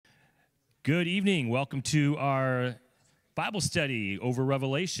Good evening. Welcome to our Bible study over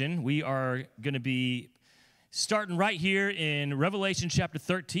Revelation. We are going to be starting right here in Revelation chapter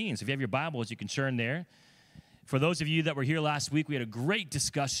 13. So if you have your Bibles, you can turn there. For those of you that were here last week, we had a great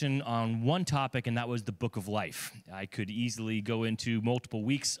discussion on one topic, and that was the book of life. I could easily go into multiple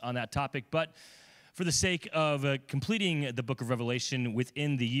weeks on that topic, but for the sake of completing the book of Revelation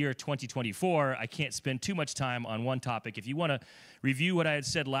within the year 2024, I can't spend too much time on one topic. If you want to review what I had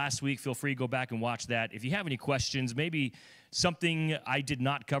said last week, feel free to go back and watch that. If you have any questions, maybe something I did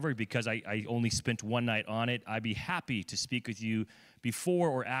not cover because I only spent one night on it, I'd be happy to speak with you before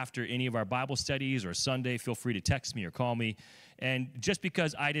or after any of our Bible studies or Sunday. Feel free to text me or call me. And just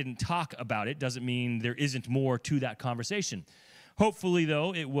because I didn't talk about it doesn't mean there isn't more to that conversation. Hopefully,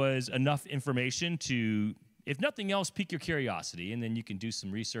 though, it was enough information to, if nothing else, pique your curiosity, and then you can do some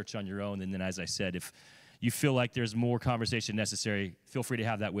research on your own. And then, as I said, if you feel like there's more conversation necessary, feel free to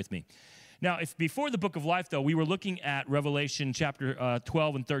have that with me. Now, if before the book of life, though, we were looking at Revelation chapter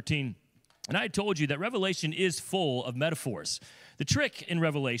 12 and 13, and I told you that Revelation is full of metaphors. The trick in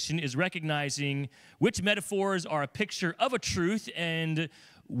Revelation is recognizing which metaphors are a picture of a truth and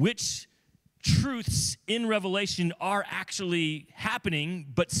which truths in Revelation are actually happening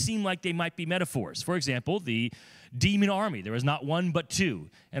but seem like they might be metaphors. For example, the demon army. There is not one but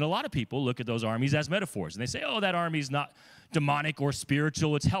two. And a lot of people look at those armies as metaphors. And they say, oh, that army is not demonic or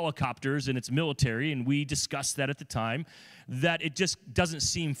spiritual. It's helicopters and it's military. And we discussed that at the time, that it just doesn't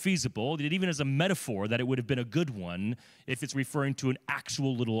seem feasible, that even as a metaphor, that it would have been a good one if it's referring to an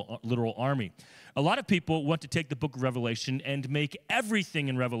actual literal army. A lot of people want to take the book of Revelation and make everything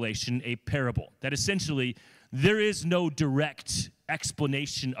in Revelation a parable. That essentially there is no direct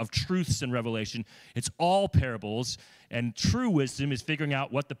explanation of truths in Revelation. It's all parables, and true wisdom is figuring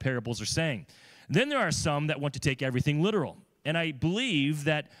out what the parables are saying. Then there are some that want to take everything literal. And I believe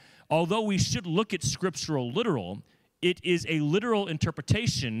that although we should look at scriptural literal, it is a literal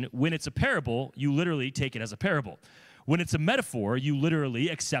interpretation. When it's a parable, you literally take it as a parable. When it's a metaphor, you literally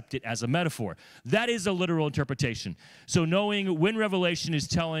accept it as a metaphor. That is a literal interpretation. So knowing when Revelation is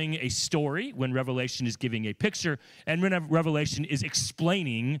telling a story, when Revelation is giving a picture, and when Revelation is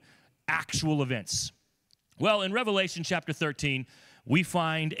explaining actual events. Well, in Revelation chapter 13, we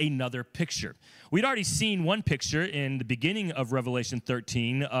find another picture. We'd already seen one picture in the beginning of Revelation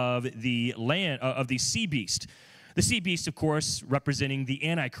 13 of the sea beast. The sea beast, of course, representing the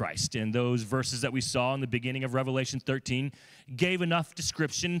Antichrist. And those verses that we saw in the beginning of Revelation 13 gave enough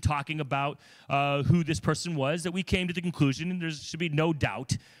description talking about who this person was that we came to the conclusion, and there should be no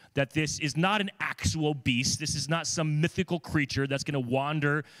doubt, that this is not an actual beast. This is not some mythical creature that's going to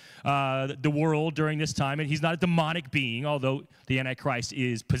wander the world during this time. And he's not a demonic being, although the Antichrist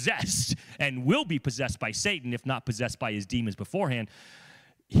is possessed and will be possessed by Satan, if not possessed by his demons beforehand.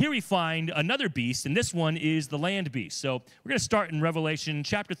 Here we find another beast, and this one is the land beast. So we're going to start in Revelation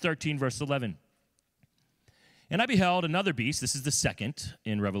chapter 13, verse 11. And I beheld another beast, this is the second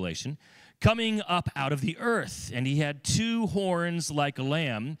in Revelation, coming up out of the earth. And he had two horns like a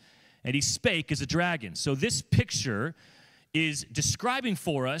lamb, and he spake as a dragon. So this picture is describing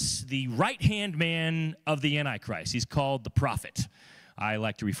for us the right-hand man of the Antichrist. He's called the prophet. I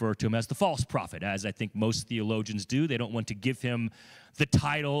like to refer to him as the false prophet, as I think most theologians do. They don't want to give him the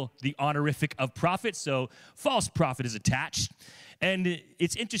title, the honorific of prophet, so false prophet is attached. And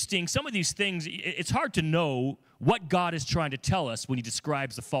it's interesting, some of these things, it's hard to know what God is trying to tell us when he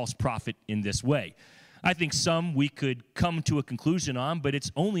describes the false prophet in this way. I think some we could come to a conclusion on, but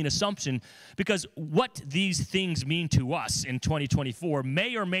it's only an assumption, because what these things mean to us in 2024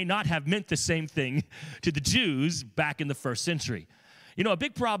 may or may not have meant the same thing to the Jews back in the first century. You know, a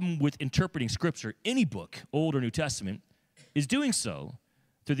big problem with interpreting Scripture, any book, Old or New Testament, is doing so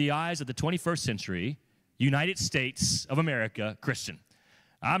through the eyes of the 21st century United States of America Christian.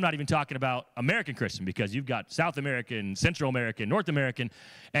 I'm not even talking about American Christian, because you've got South American, Central American, North American,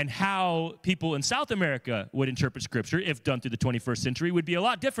 and how people in South America would interpret Scripture, if done through the 21st century, would be a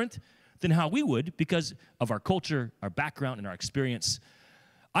lot different than how we would because of our culture, our background, and our experience.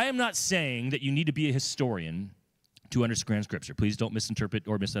 I am not saying that you need to be a historian to understand Scripture. Please don't misinterpret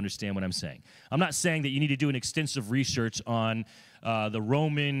or misunderstand what I'm saying. I'm not saying that you need to do an extensive research on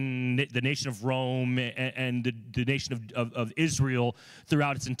the nation of Rome and the nation of Israel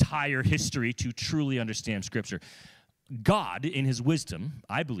throughout its entire history to truly understand Scripture. God, in his wisdom,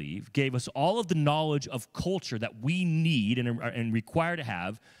 I believe, gave us all of the knowledge of culture that we need and require to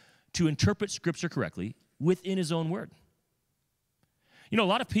have to interpret Scripture correctly within his own word. You know,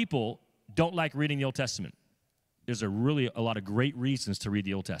 a lot of people don't like reading the Old Testament. There's a lot of great reasons to read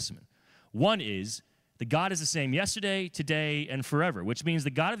the Old Testament. One is The God is the same yesterday, today, and forever, which means the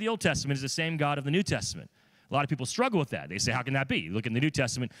God of the Old Testament is the same God of the New Testament. A lot of people struggle with that. They say, how can that be? You look in the New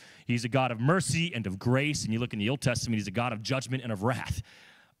Testament, he's a God of mercy and of grace, and you look in the Old Testament, he's a God of judgment and of wrath.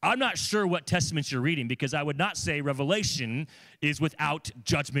 I'm not sure what testaments you're reading, because I would not say Revelation is without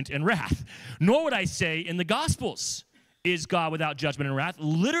judgment and wrath, nor would I say in the Gospels is God without judgment and wrath.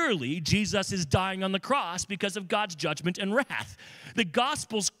 Literally, Jesus is dying on the cross because of God's judgment and wrath. The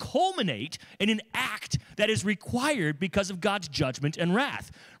Gospels culminate in an act that is required because of God's judgment and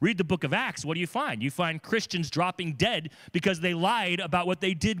wrath. Read the book of Acts. What do you find? You find Christians dropping dead because they lied about what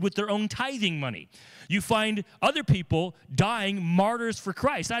they did with their own tithing money. You find other people dying martyrs for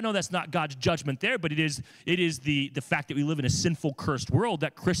Christ. I know that's not God's judgment there, but it is the fact that we live in a sinful, cursed world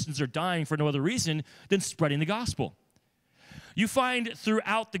that Christians are dying for no other reason than spreading the gospel. You find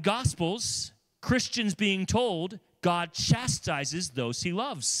throughout the Gospels, Christians being told God chastises those he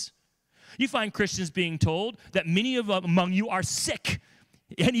loves. You find Christians being told that many of among you are sick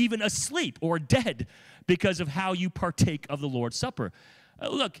and even asleep or dead because of how you partake of the Lord's Supper.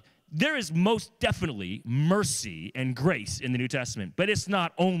 Look, there is most definitely mercy and grace in the New Testament, but it's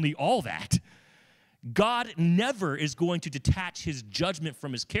not only all that. God never is going to detach his judgment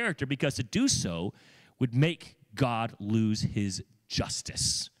from his character, because to do so would make God lose his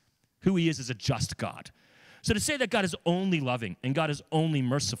justice. Who he is a just God. So to say that God is only loving and God is only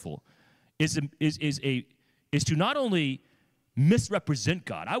merciful is to not only misrepresent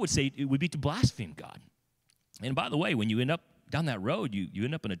God, I would say it would be to blaspheme God. And by the way, when you end up down that road, you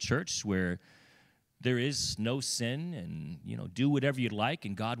end up in a church where there is no sin, and do whatever you'd like,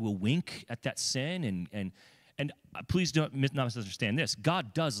 and God will wink at that sin, and please don't misunderstand this.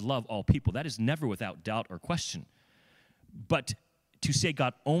 God does love all people. That is never without doubt or question. But to say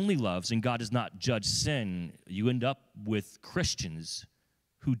God only loves and God does not judge sin, you end up with Christians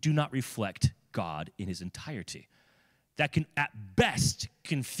who do not reflect God in his entirety. That can, at best,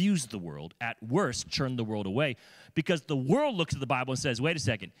 confuse the world, at worst, turn the world away, because the world looks at the Bible and says, wait a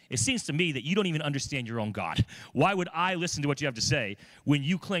second, it seems to me that you don't even understand your own God. Why would I listen to what you have to say when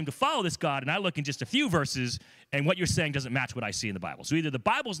you claim to follow this God, and I look in just a few verses, and what you're saying doesn't match what I see in the Bible? So either the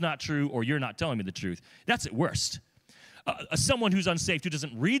Bible's not true, or you're not telling me the truth. That's at worst. Someone who's unsaved, who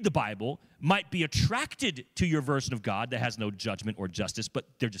doesn't read the Bible, might be attracted to your version of God that has no judgment or justice, but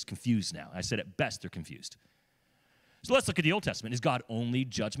they're just confused now. I said at best they're confused. So let's look at the Old Testament. Is God only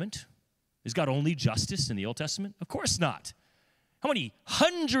judgment? Is God only justice in the Old Testament? Of course not. How many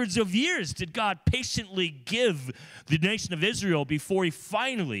hundreds of years did God patiently give the nation of Israel before he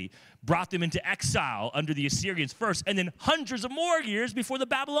finally brought them into exile under the Assyrians first, and then hundreds of more years before the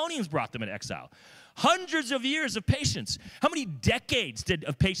Babylonians brought them into exile? Hundreds of years of patience. How many decades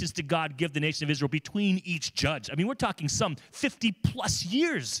of patience did God give the nation of Israel between each judge? I mean, we're talking some 50-plus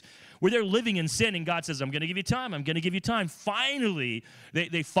years where they're living in sin, and God says, I'm going to give you time, I'm going to give you time. Finally,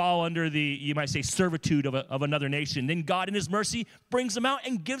 they fall under the, you might say, servitude of another nation. Then God, in his mercy, brings them out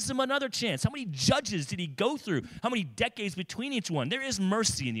and gives them another chance. How many judges did he go through? How many decades between each one? There is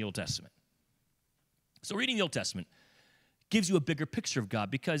mercy in the Old Testament. So reading the Old Testament gives you a bigger picture of God,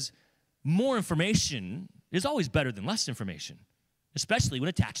 because more information is always better than less information, especially when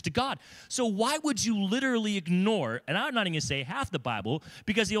attached to God. So why would you literally ignore, and I'm not even going to say half the Bible,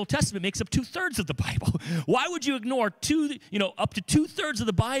 because the Old Testament makes up 2/3 of the Bible. Why would you ignore up to 2/3 of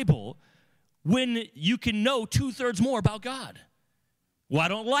the Bible when you can know 2/3 more about God? Well, I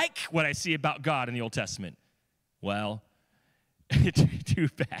don't like what I see about God in the Old Testament. Well, too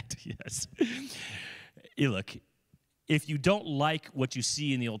bad, yes. Look, if you don't like what you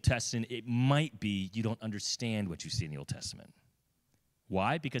see in the Old Testament, it might be you don't understand what you see in the Old Testament.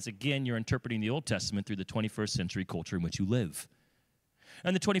 Why? Because, again, you're interpreting the Old Testament through the 21st century culture in which you live.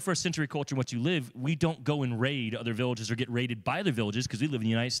 And the 21st century culture in which you live, we don't go and raid other villages or get raided by other villages, because we live in the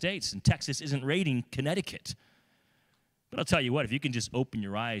United States, and Texas isn't raiding Connecticut. But I'll tell you what, if you can just open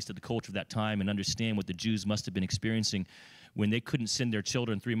your eyes to the culture of that time and understand what the Jews must have been experiencing when they couldn't send their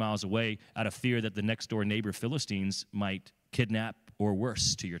children 3 miles away out of fear that the next-door neighbor Philistines might kidnap or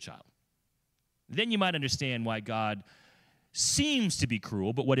worse to your child, then you might understand why God seems to be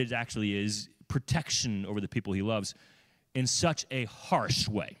cruel, but what it actually is, protection over the people he loves in such a harsh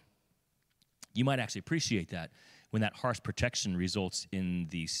way. You might actually appreciate that when that harsh protection results in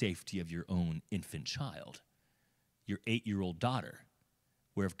the safety of your own infant child, your 8-year-old daughter,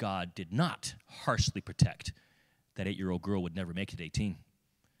 where if God did not harshly protect, that 8-year-old girl would never make it 18.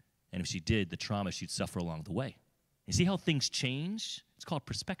 And if she did, the trauma she'd suffer along the way. You see how things change? It's called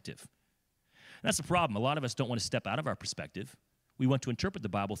perspective. And that's the problem. A lot of us don't want to step out of our perspective. We want to interpret the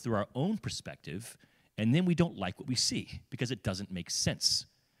Bible through our own perspective, and then we don't like what we see because it doesn't make sense.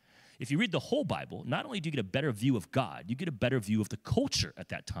 if you read the whole Bible, not only do you get a better view of God, you get a better view of the culture at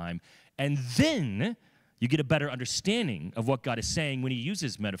that time, and then you get a better understanding of what God is saying when he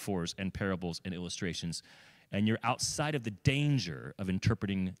uses metaphors and parables and illustrations, and you're outside of the danger of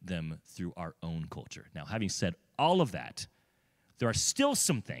interpreting them through our own culture. Now, having said all of that, there are still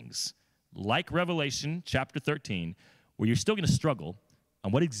some things, like Revelation chapter 13, where you're still going to struggle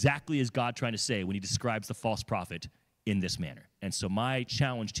on what exactly is God trying to say when he describes the false prophet in this manner. And so my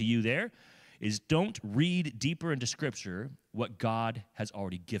challenge to you there is don't read deeper into Scripture what God has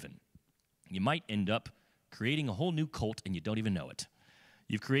already given. You might end up creating a whole new cult and you don't even know it.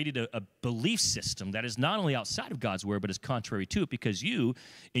 You've created a belief system that is not only outside of God's word, but is contrary to it because you,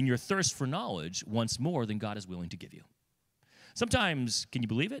 in your thirst for knowledge, wants more than God is willing to give you. Sometimes, can you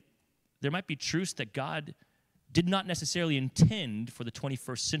believe it? There might be truths that God did not necessarily intend for the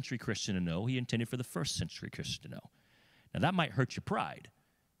 21st century Christian to know. He intended for the first century Christian to know. Now, that might hurt your pride,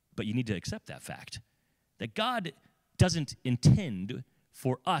 but you need to accept that fact, that God doesn't intend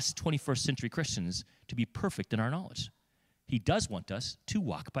for us 21st century Christians to be perfect in our knowledge. He does want us to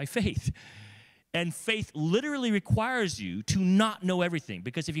walk by faith. And faith literally requires you to not know everything,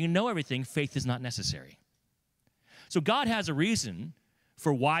 because if you know everything, faith is not necessary. So God has a reason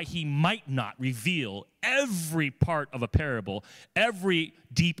for why he might not reveal every part of a parable, every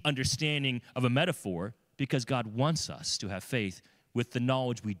deep understanding of a metaphor, because God wants us to have faith with the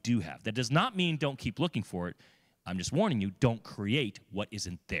knowledge we do have. That does not mean don't keep looking for it. I'm just warning you, don't create what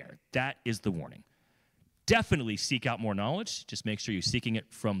isn't there. That is the warning. Definitely seek out more knowledge. Just make sure you're seeking it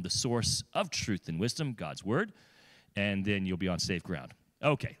from the source of truth and wisdom, God's word, and then you'll be on safe ground.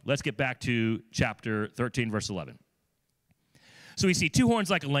 Okay, let's get back to chapter 13, verse 11. So we see two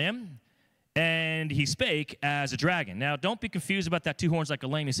horns like a lamb, and he spake as a dragon. Now, don't be confused about that two horns like a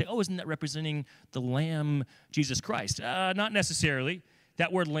lamb. You say, oh, isn't that representing the lamb, Jesus Christ? Not necessarily.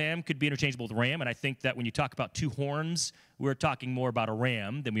 That word lamb could be interchangeable with ram, and I think that when you talk about two horns, we're talking more about a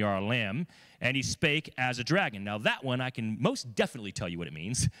ram than we are a lamb. And he spake as a dragon. Now, that one I can most definitely tell you what it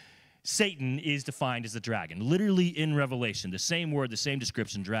means. Satan is defined as a dragon, literally in Revelation. The same word, the same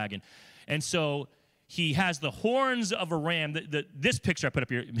description, dragon. And so he has the horns of a ram. This picture I put up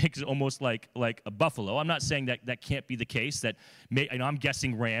here makes it almost like a buffalo. I'm not saying that can't be the case. I'm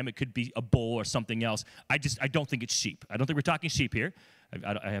guessing ram. It could be a bull or something else. I don't think it's sheep. I don't think we're talking sheep here.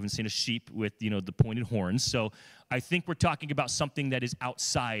 I haven't seen a sheep with the pointed horns. So I think we're talking about something that is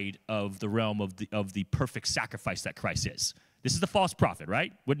outside of the realm of the perfect sacrifice that Christ is. This is the false prophet,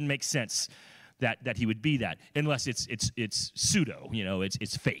 right? Wouldn't make sense that he would be that unless it's pseudo.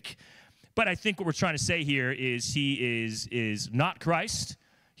 It's fake. But I think what we're trying to say here is he is not Christ.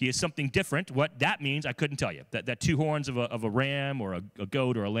 He is something different. What that means, I couldn't tell you. That two horns of a ram or a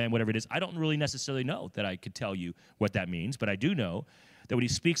goat or a lamb, whatever it is, I don't really necessarily know that I could tell you what that means. But I do know that when he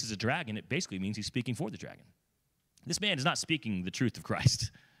speaks as a dragon, it basically means he's speaking for the dragon. This man is not speaking the truth of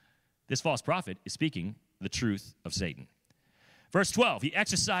Christ. This false prophet is speaking the truth of Satan. Verse 12, he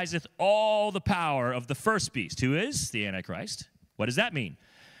exerciseth all the power of the first beast, who is the Antichrist. What does that mean?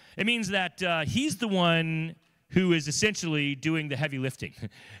 It means that he's the one who is essentially doing the heavy lifting.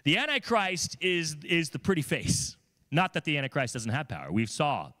 The Antichrist is the pretty face. Not that the Antichrist doesn't have power. We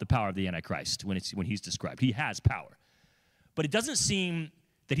saw the power of the Antichrist when he's described. He has power. But it doesn't seem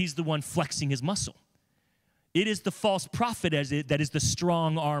that he's the one flexing his muscle. It is the false prophet that is the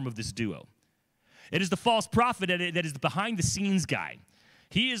strong arm of this duo. It is the false prophet that is the behind-the-scenes guy.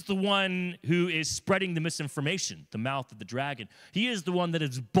 He is the one who is spreading the misinformation, the mouth of the dragon. He is the one that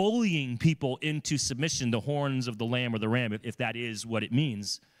is bullying people into submission, the horns of the lamb or the ram, if that is what it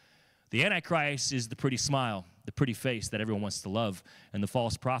means. The Antichrist is the pretty smile, the pretty face that everyone wants to love, and the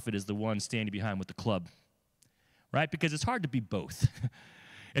false prophet is the one standing behind with the club, right? Because it's hard to be both.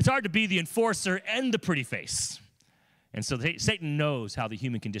 It's hard to be the enforcer and the pretty face. And so Satan knows how the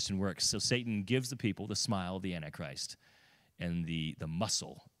human condition works. So Satan gives the people the smile of the Antichrist and the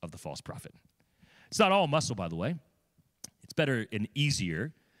muscle of the false prophet. It's not all muscle, by the way. It's better and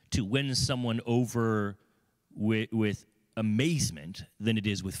easier to win someone over with amazement than it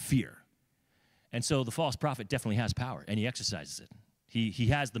is with fear. And so the false prophet definitely has power, and he exercises it. He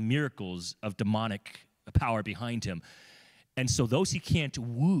has the miracles of demonic power behind him. And so those he can't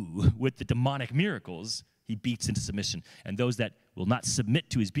woo with the demonic miracles, he beats into submission. And those that will not submit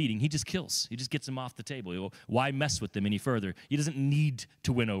to his beating, he just kills. He just gets them off the table. Why mess with them any further? He doesn't need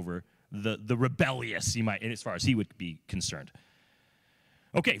to win over the rebellious, as far as he would be concerned.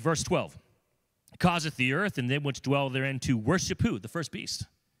 Okay, verse 12. Causeth the earth and them which dwell therein to worship who? The first beast,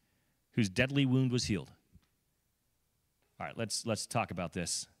 whose deadly wound was healed. All right, let's talk about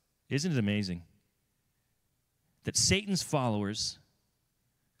this. Isn't it amazing that Satan's followers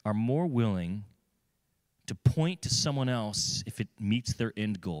are more willing to point to someone else if it meets their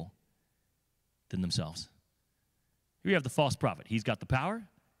end goal than themselves. Here you have the false prophet. He's got the power,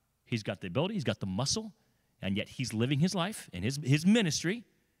 he's got the ability, he's got the muscle, and yet he's living his life and his ministry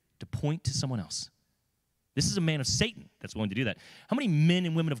to point to someone else. This is a man of Satan that's willing to do that. How many men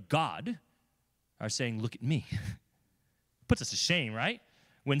and women of God are saying, look at me? Puts us to shame, right?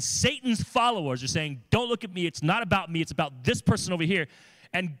 When Satan's followers are saying, don't look at me, it's not about me, it's about this person over here.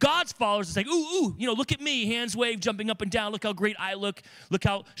 And God's followers are saying, ooh, look at me, hands wave, jumping up and down, look how great I look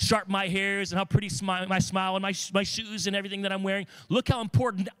how sharp my hair is and how pretty my smile and my shoes and everything that I'm wearing. Look how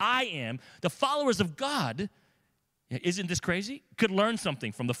important I am. The followers of God, isn't this crazy? Could learn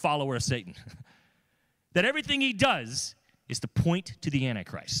something from the follower of Satan. That everything he does is to point to the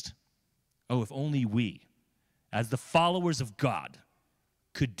Antichrist. Oh, if only we, as the followers of God,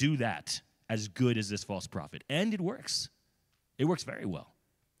 could do that as good as this false prophet. And it works. It works very well.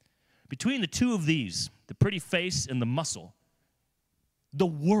 Between the two of these, the pretty face and the muscle, the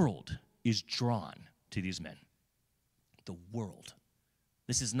world is drawn to these men. The world.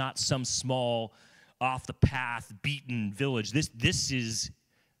 This is not some small, off-the-path, beaten village. This is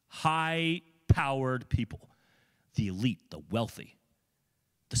high-powered people. The elite, the wealthy,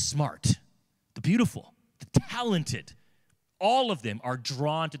 the smart, the beautiful, the talented. All of them are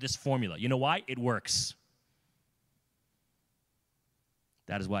drawn to this formula. You know why? It works.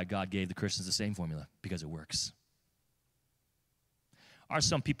 That is why God gave the Christians the same formula, because it works. Are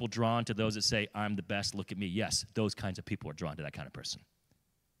some people drawn to those that say, I'm the best, look at me? Yes, those kinds of people are drawn to that kind of person.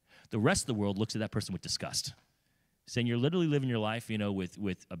 The rest of the world looks at that person with disgust, saying you're literally living your life,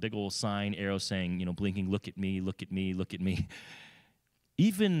 with a big old sign, arrow saying, blinking, look at me, look at me, look at me.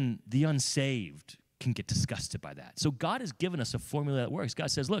 Even the unsaved can get disgusted by that. So God has given us a formula that works. God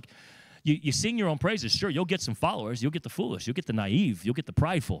says, look, you sing your own praises. Sure, you'll get some followers. You'll get the foolish. You'll get the naive. You'll get the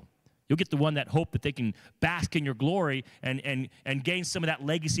prideful. You'll get the one that hope that they can bask in your glory and gain some of that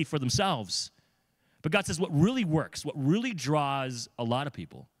legacy for themselves. But God says what really works, what really draws a lot of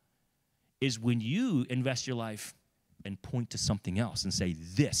people is when you invest your life and point to something else and say,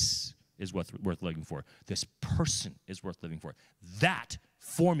 this is worth living for. This person is worth living for. That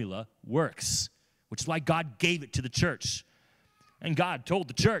formula works, which is why God gave it to the church. And God told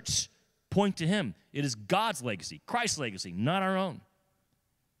the church, point to him. It is God's legacy, Christ's legacy, not our own.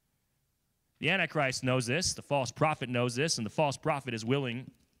 The Antichrist knows this, the false prophet knows this, and the false prophet is willing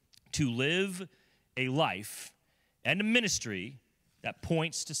to live a life and a ministry that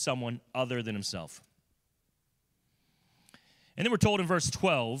points to someone other than himself. And then we're told in verse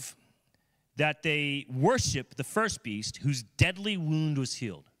 12 that they worship the first beast whose deadly wound was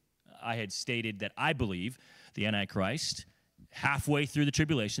healed. I had stated that I believe the Antichrist, halfway through the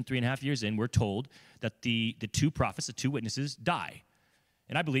tribulation, 3.5 years in, we're told that the two prophets, the two witnesses, die.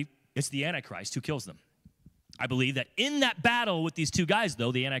 And I believe it's the Antichrist who kills them. I believe that in that battle with these two guys,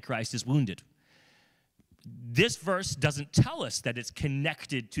 though, the Antichrist is wounded. This verse doesn't tell us that it's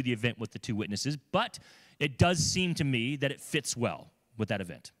connected to the event with the two witnesses, but it does seem to me that it fits well with that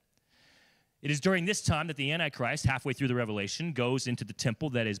event. It is during this time that the Antichrist, halfway through the Revelation, goes into the temple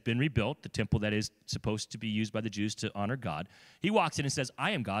that has been rebuilt, the temple that is supposed to be used by the Jews to honor God. He walks in and says,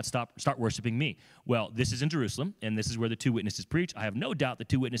 I am God, start worshiping me. Well, this is in Jerusalem, and this is where the two witnesses preach. I have no doubt the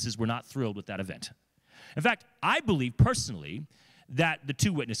two witnesses were not thrilled with that event. In fact, I believe personally that the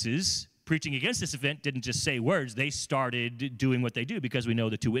two witnesses preaching against this event didn't just say words. They started doing what they do because we know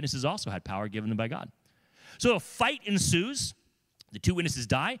the two witnesses also had power given them by God. So a fight ensues. The two witnesses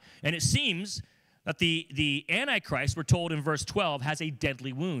die, and it seems that the Antichrist, we're told in verse 12, has a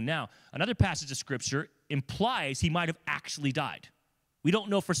deadly wound. Now, another passage of Scripture implies he might have actually died. We don't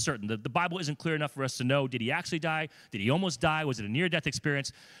know for certain. The Bible isn't clear enough for us to know, did he actually die? Did he almost die? Was it a near-death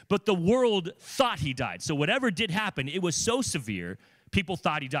experience? But the world thought he died. So whatever did happen, it was so severe, people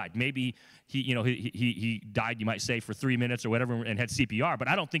thought he died. Maybe he died, you might say, for 3 minutes or whatever and had CPR, but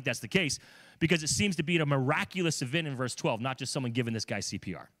I don't think that's the case because it seems to be a miraculous event in verse 12, not just someone giving this guy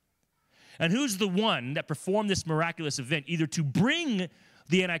CPR. And who's the one that performed this miraculous event, either to bring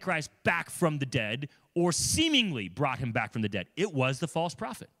the Antichrist back from the dead or seemingly brought him back from the dead? It was the false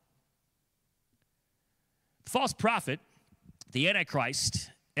prophet. The false prophet, the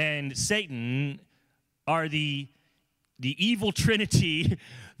Antichrist, and Satan are the evil trinity,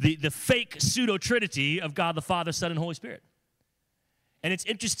 the fake pseudo-trinity of God the Father, Son, and Holy Spirit. And it's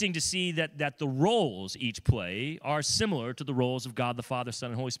interesting to see that the roles each play are similar to the roles of God the Father, Son,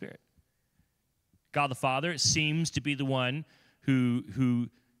 and Holy Spirit. God the Father seems to be the one who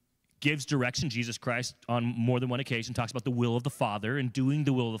gives direction. Jesus Christ, on more than one occasion, talks about the will of the Father and doing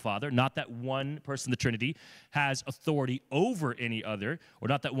the will of the Father. Not that one person in the Trinity has authority over any other, or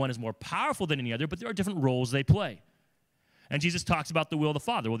not that one is more powerful than any other, but there are different roles they play. And Jesus talks about the will of the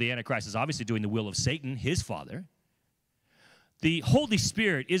Father. Well, the Antichrist is obviously doing the will of Satan, his father. The Holy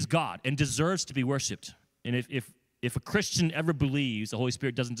Spirit is God and deserves to be worshipped. And if a Christian ever believes the Holy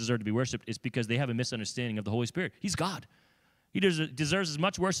Spirit doesn't deserve to be worshipped, it's because they have a misunderstanding of the Holy Spirit. He's God. He deserves as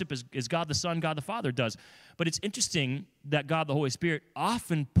much worship as God the Son, God the Father does. But it's interesting that God the Holy Spirit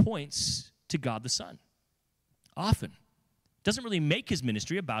often points to God the Son. Often. Doesn't really make his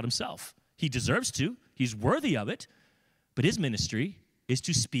ministry about himself. He deserves to. He's worthy of it. But his ministry is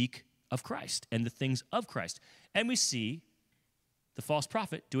to speak of Christ and the things of Christ. And we see the false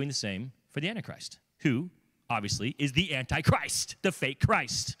prophet doing the same for the Antichrist, who obviously is the Antichrist, the fake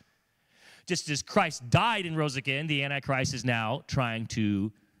Christ. Just as Christ died and rose again, the Antichrist is now trying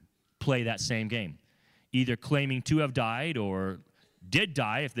to play that same game, either claiming to have died or did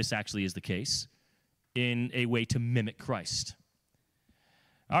die, if this actually is the case, in a way to mimic Christ.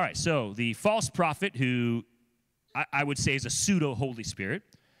 All right, so the false prophet, who I would say is a pseudo-Holy Spirit,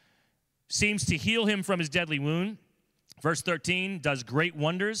 seems to heal him from his deadly wound. Verse 13, does great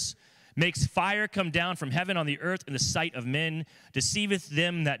wonders, makes fire come down from heaven on the earth in the sight of men, deceiveth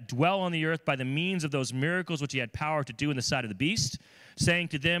them that dwell on the earth by the means of those miracles which he had power to do in the sight of the beast, saying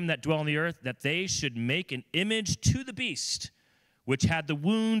to them that dwell on the earth that they should make an image to the beast, which had the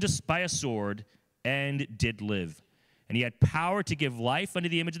wound by a sword and did live. And he had power to give life unto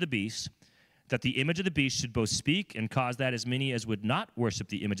the image of the beast, that the image of the beast should both speak and cause that as many as would not worship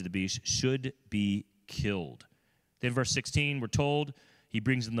the image of the beast should be killed. Then verse 16, we're told, he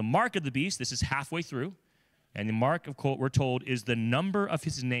brings in the mark of the beast. This is halfway through. And the mark, of course, we're told, is the number of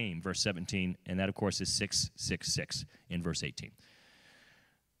his name, verse 17. And that, of course, is 666 in verse 18.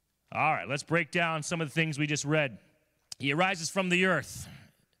 All right, let's break down some of the things we just read. He arises from the earth,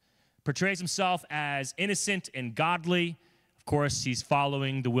 portrays himself as innocent and godly. Of course, he's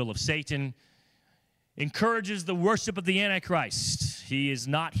following the will of Satan. Encourages the worship of the Antichrist. He is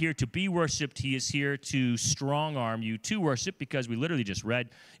not here to be worshiped. He is here to strong-arm you to worship, because we literally just read,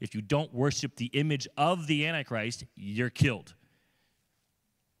 if you don't worship the image of the Antichrist, you're killed.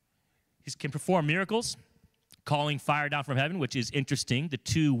 He can perform miracles, calling fire down from heaven, which is interesting. The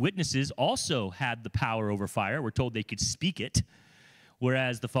two witnesses also had the power over fire. We're told they could speak it,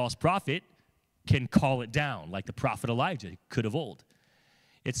 whereas the false prophet can call it down, like the prophet Elijah could of old.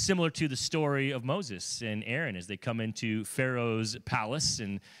 It's similar to the story of Moses and Aaron as they come into Pharaoh's palace,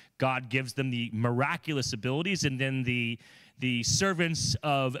 and God gives them the miraculous abilities, and then the servants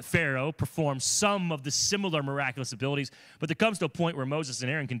of Pharaoh perform some of the similar miraculous abilities, but there comes to a point where Moses and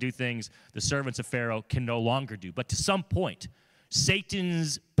Aaron can do things the servants of Pharaoh can no longer do. But to some point,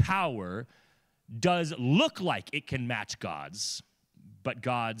 Satan's power does look like it can match God's, but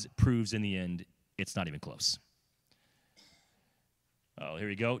God's proves in the end it's not even close. Oh, here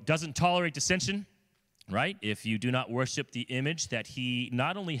we go. Doesn't tolerate dissension, right? If you do not worship the image that he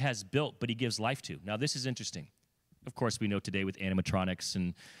not only has built, but he gives life to. Now, this is interesting. Of course, we know today with animatronics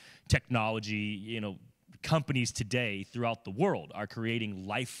and technology, companies today throughout the world are creating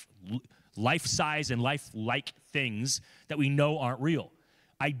life-size and life-like things that we know aren't real.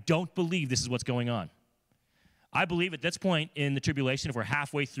 I don't believe this is what's going on. I believe at this point in the tribulation, if we're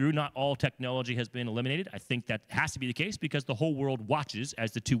halfway through, not all technology has been eliminated. I think that has to be the case because the whole world watches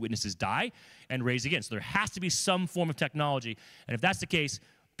as the two witnesses die and raise again. So there has to be some form of technology. And if that's the case,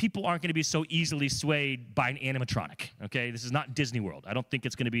 people aren't going to be so easily swayed by an animatronic, okay? This is not Disney World. I don't think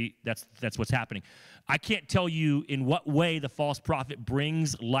it's going to be, that's what's happening. I can't tell you in what way the false prophet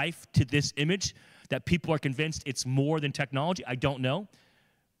brings life to this image that people are convinced it's more than technology. I don't know.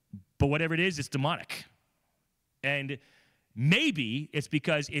 But whatever it is, it's demonic. And maybe it's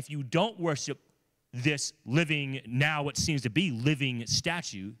because if you don't worship this living, now what seems to be living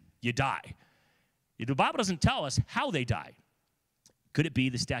statue, you die. The Bible doesn't tell us how they die. Could it be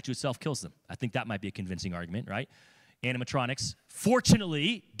the statue itself kills them? I think that might be a convincing argument, right? Animatronics,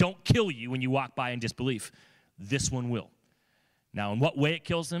 fortunately, don't kill you when you walk by in disbelief. This one will. Now, in what way it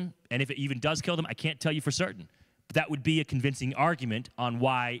kills them, and if it even does kill them, I can't tell you for certain. But that would be a convincing argument on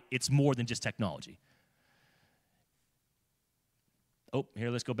why it's more than just technology. Oh, here,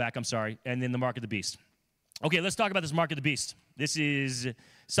 let's go back. I'm sorry. And then the mark of the beast. Okay, let's talk about this mark of the beast. This is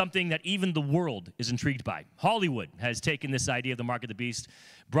something that even the world is intrigued by. Hollywood has taken this idea of the mark of the beast,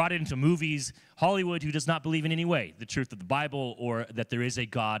 brought it into movies. Hollywood, who does not believe in any way the truth of the Bible or that there is a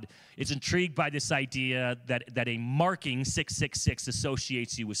God, is intrigued by this idea that a marking 666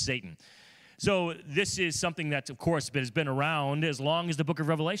 associates you with Satan. So this is something that, of course, has been around as long as the book of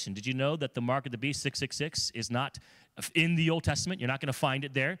Revelation. Did you know that the mark of the beast, 666, is not in the Old Testament? You're not going to find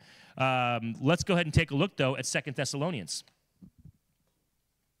it there. Let's go ahead and take a look, though, at 2 Thessalonians.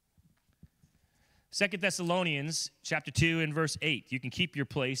 2 Thessalonians chapter 2 and verse 8. You can keep your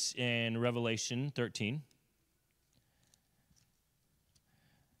place in Revelation 13.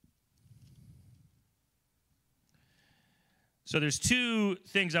 So there's two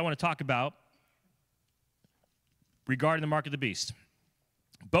things I want to talk about regarding the mark of the beast.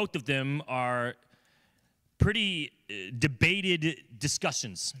 Both of them are pretty debated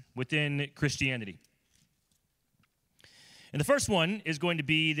discussions within Christianity. And the first one is going to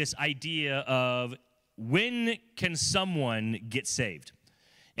be this idea of when can someone get saved?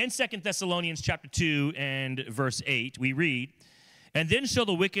 In 2 Thessalonians chapter 2 and verse 8, we read, "And then shall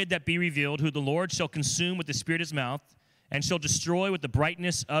the wicked that be revealed, who the Lord shall consume with the spirit of his mouth, and shall destroy with the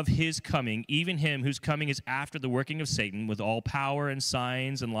brightness of his coming, even him whose coming is after the working of Satan, with all power and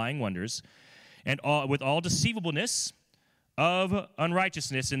signs and lying wonders, and with all deceivableness of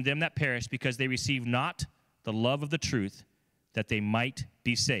unrighteousness in them that perish, because they receive not the love of the truth, that they might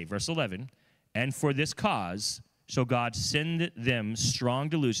be saved." Verse 11, "And for this cause shall God send them strong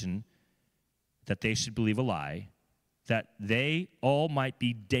delusion, that they should believe a lie, that they all might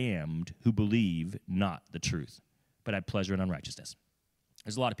be damned who believe not the truth, but had pleasure in unrighteousness."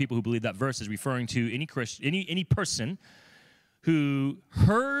 There's a lot of people who believe that verse is referring to any Christian, any person who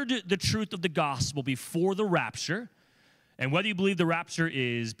heard the truth of the gospel before the rapture. And whether you believe the rapture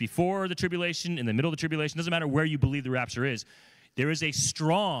is before the tribulation, in the middle of the tribulation, doesn't matter where you believe the rapture is, there is a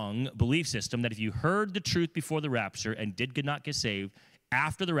strong belief system that if you heard the truth before the rapture and did not get saved,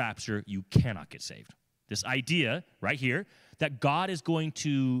 after the rapture, you cannot get saved. This idea right here that God is going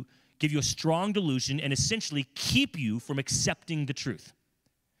to give you a strong delusion and essentially keep you from accepting the truth.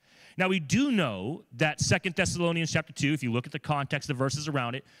 Now, we do know that 2 Thessalonians chapter 2, if you look at the context of the verses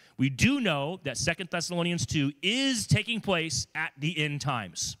around it, we do know that 2 Thessalonians 2 is taking place at the end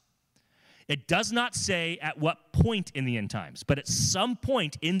times. It does not say at what point in the end times, but at some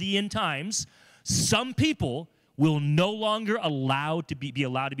point in the end times, some people will no longer be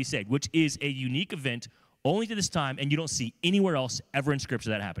allowed to be saved, which is a unique event only to this time, and you don't see anywhere else ever in Scripture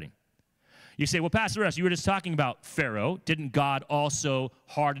that happening. You say, well, Pastor Russ, you were just talking about Pharaoh. Didn't God also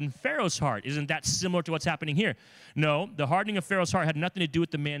harden Pharaoh's heart? Isn't that similar to what's happening here? No, the hardening of Pharaoh's heart had nothing to do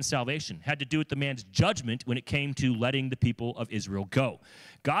with the man's salvation. It had to do with the man's judgment when it came to letting the people of Israel go.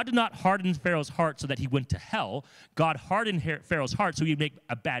 God did not harden Pharaoh's heart so that he went to hell. God hardened Pharaoh's heart so he'd make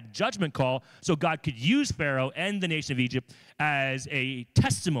a bad judgment call so God could use Pharaoh and the nation of Egypt as a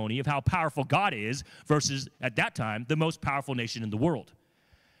testimony of how powerful God is versus, at that time, the most powerful nation in the world.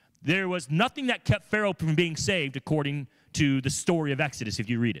 There was nothing that kept Pharaoh from being saved according to the story of Exodus, if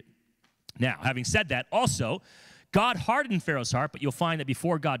you read it. Now, having said that, also, God hardened Pharaoh's heart, but you'll find that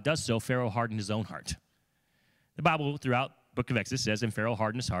before God does so, Pharaoh hardened his own heart. The Bible throughout the book of Exodus says, and Pharaoh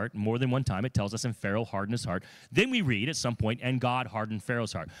hardened his heart. More than one time it tells us, and Pharaoh hardened his heart. Then we read at some point, and God hardened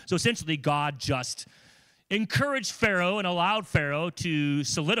Pharaoh's heart. So essentially, God just encouraged Pharaoh and allowed Pharaoh to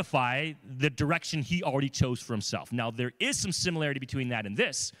solidify the direction he already chose for himself. Now, there is some similarity between that and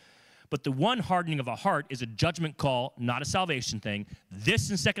this, but the one hardening of a heart is a judgment call, not a salvation thing. This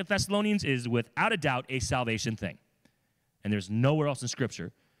in 2 Thessalonians is without a doubt a salvation thing. And there's nowhere else in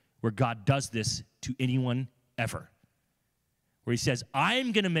Scripture where God does this to anyone ever. Where he says,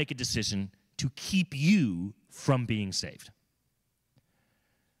 I'm going to make a decision to keep you from being saved.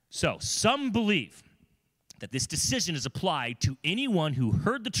 So, some believe that this decision is applied to anyone who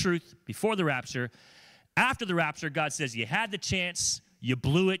heard the truth before the rapture. After the rapture, God says, you had the chance, you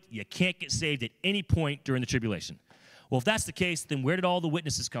blew it, you can't get saved at any point during the tribulation. Well, if that's the case, then where did all the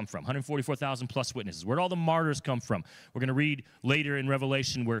witnesses come from? 144,000 plus witnesses. Where did all the martyrs come from? We're going to read later in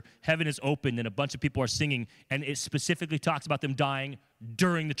Revelation where heaven is opened and a bunch of people are singing, and it specifically talks about them dying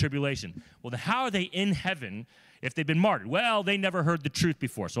during the tribulation. Well, then how are they in heaven if they've been martyred? Well, they never heard the truth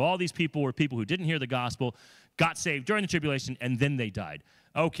before. So all these people were people who didn't hear the gospel, got saved during the tribulation, and then they died.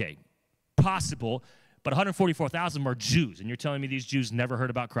 Okay, possible. But 144,000 are Jews, and you're telling me these Jews never heard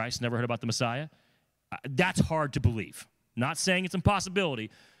about Christ, never heard about the Messiah? That's hard to believe. Not saying it's an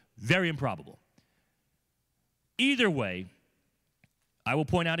impossibility, very improbable. Either way, I will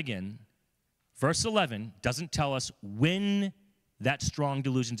point out again, verse 11 doesn't tell us when that strong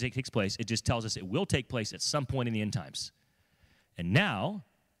delusion takes place. It just tells us it will take place at some point in the end times. And now,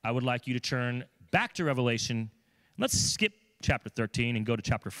 I would like you to turn back to Revelation. Let's skip chapter 13 and go to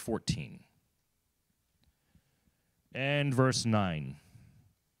chapter 14. And verse 9.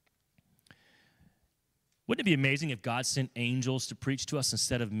 Wouldn't it be amazing if God sent angels to preach to us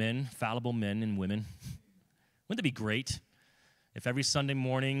instead of men, fallible men and women? Wouldn't it be great if every Sunday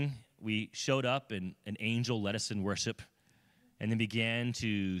morning we showed up and an angel led us in worship and then began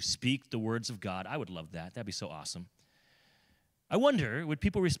to speak the words of God? I would love that. That'd be so awesome. I wonder, would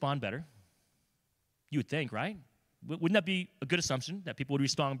people respond better? You would think, right? Wouldn't that be a good assumption, that people would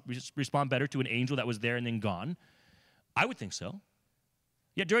respond better to an angel that was there and then gone? I would think so.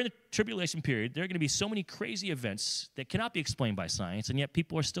 Yet during the tribulation period, there are going to be so many crazy events that cannot be explained by science, and yet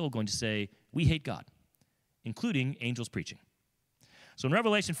people are still going to say, we hate God, including angels preaching. So in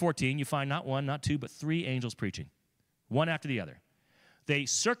Revelation 14, you find not one, not two, but three angels preaching, one after the other. They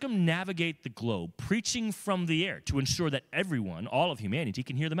circumnavigate the globe, preaching from the air to ensure that everyone, all of humanity,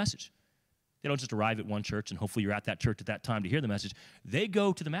 can hear the message. They don't just arrive at one church, and hopefully you're at that church at that time to hear the message. They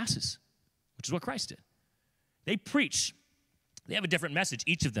go to the masses, which is what Christ did. They preach. They have a different message,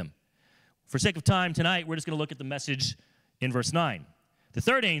 each of them. For sake of time tonight, we're just going to look at the message in verse 9. The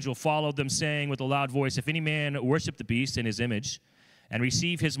third angel followed them, saying with a loud voice, if any man worship the beast in his image and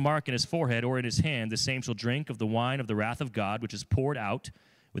receive his mark in his forehead or in his hand, the same shall drink of the wine of the wrath of God, which is poured out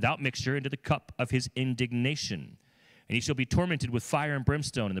without mixture into the cup of his indignation. And he shall be tormented with fire and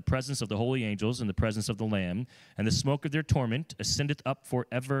brimstone in the presence of the holy angels and the presence of the Lamb, and the smoke of their torment ascendeth up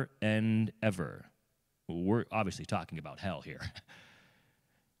forever and ever. We're obviously talking about hell here.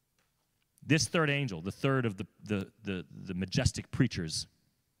 This third angel, the third of the majestic preachers,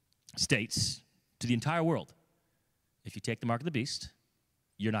 states to the entire world, if you take the mark of the beast,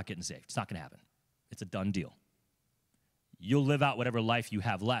 you're not getting saved. It's not going to happen. It's a done deal. You'll live out whatever life you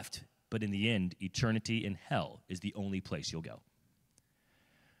have left, but in the end, eternity in hell is the only place you'll go.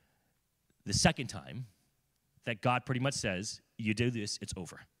 The second time that God pretty much says, you do this, it's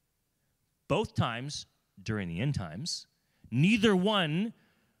over. Both times during the end times, neither one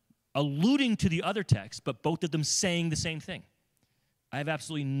alluding to the other text, but both of them saying the same thing. I have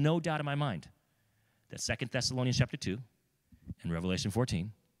absolutely no doubt in my mind that 2 Thessalonians chapter 2 and Revelation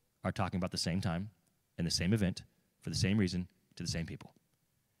 14 are talking about the same time and the same event for the same reason to the same people.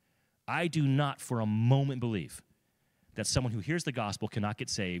 I do not for a moment believe that someone who hears the gospel cannot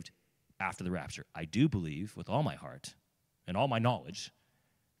get saved after the rapture. I do believe with all my heart and all my knowledge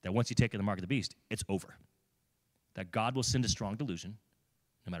that once you take the mark of the beast, it's over. That God will send a strong delusion.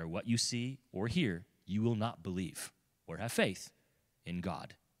 No matter what you see or hear, you will not believe or have faith in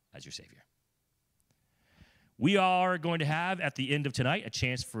God as your Savior. We are going to have, at the end of tonight, a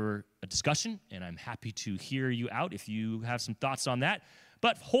chance for a discussion, and I'm happy to hear you out if you have some thoughts on that.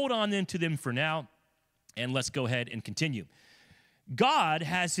 But hold on then to them for now, and let's go ahead and continue. God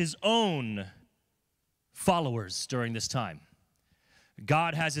has his own followers during this time.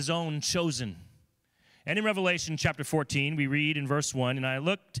 God has his own chosen. And in Revelation chapter 14, we read in verse 1, and I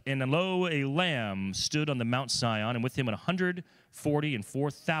looked, and lo, a lamb stood on the Mount Sion, and with him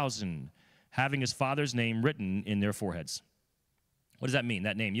 144,000, having his father's name written in their foreheads. What does that mean,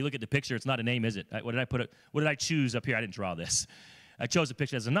 that name? You look at the picture, it's not a name, is it? What did I choose up here? I didn't draw this. I chose a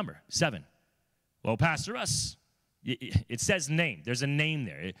picture as a number, 7. Well, Pastor Russ, it says name. There's a name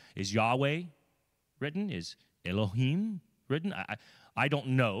there. Is Yahweh written? Is Elohim written? I don't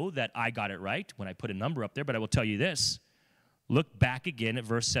know that I got it right when I put a number up there, but I will tell you this. Look back again at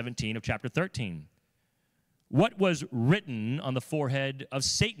verse 17 of chapter 13. What was written on the forehead of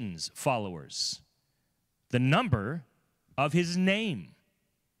Satan's followers? The number of his name.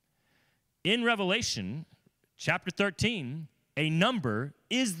 In Revelation chapter 13, a number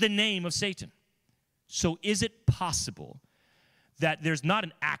is the name of Satan. So is it possible that there's not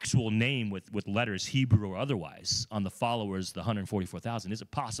an actual name with letters, Hebrew or otherwise, on the followers, the 144,000? Is it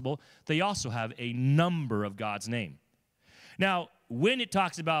possible they also have a number of God's name? Now, when it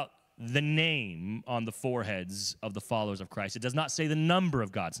talks about the name on the foreheads of the followers of Christ, it does not say the number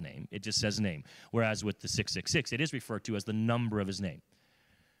of God's name. It just says name. Whereas with the 666, it is referred to as the number of his name.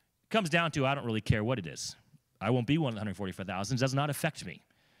 It comes down to, I don't really care what it is. I won't be one of the 145,000. It does not affect me.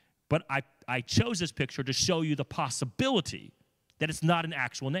 But I chose this picture to show you the possibility that it's not an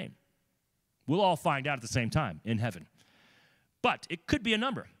actual name. We'll all find out at the same time in heaven. But it could be a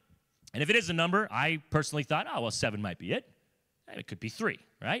number. And if it is a number, I personally thought, 7 might be it. And it could be 3,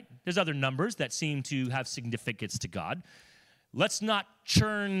 right? There's other numbers that seem to have significance to God. Let's not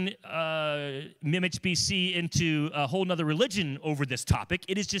churn MHBC into a whole nother religion over this topic.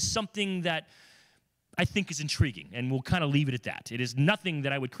 It is just something that I think is intriguing, and we'll kind of leave it at that. It is nothing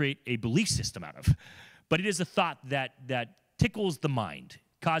that I would create a belief system out of, but it is a thought that tickles the mind,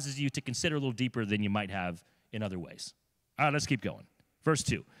 causes you to consider a little deeper than you might have in other ways. All right, let's keep going. Verse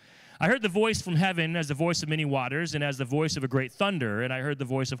 2. I heard the voice from heaven as the voice of many waters and as the voice of a great thunder, and I heard the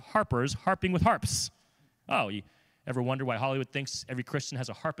voice of harpers harping with harps. Oh, you ever wonder why Hollywood thinks every Christian has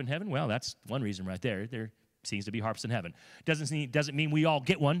a harp in heaven? Well, that's one reason right there. There seems to be harps in heaven. Doesn't mean we all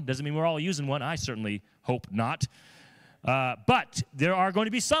get one. Doesn't mean we're all using one. I certainly hope not. But there are going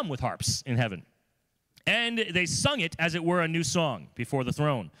to be some with harps in heaven. And they sung it as it were a new song before the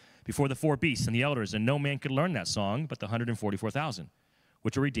throne, before the four beasts and the elders, and no man could learn that song but the 144,000,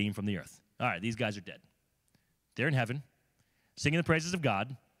 which are redeemed from the earth. All right, these guys are dead. They're in heaven, singing the praises of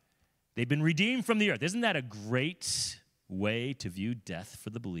God. They've been redeemed from the earth. Isn't that a great way to view death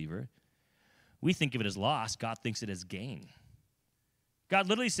for the believer? We think of it as loss. God thinks it as gain. God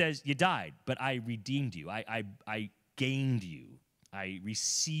literally says, you died, but I redeemed you. I gained you. I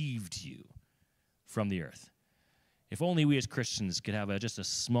received you from the earth. If only we as Christians could have just a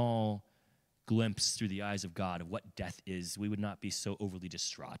small glimpse through the eyes of God of what death is, we would not be so overly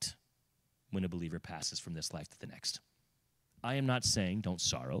distraught when a believer passes from this life to the next. I am not saying don't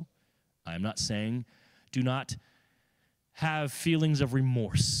sorrow. I am not saying do not have feelings of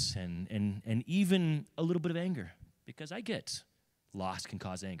remorse and even a little bit of anger, because I get loss can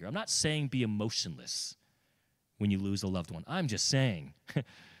cause anger. I'm not saying be emotionless when you lose a loved one. I'm just saying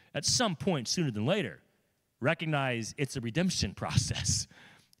at some point, sooner than later, recognize it's a redemption process.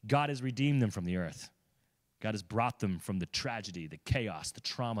 God has redeemed them from the earth. God has brought them from the tragedy, the chaos, the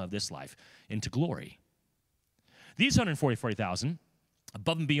trauma of this life into glory. These 144,000,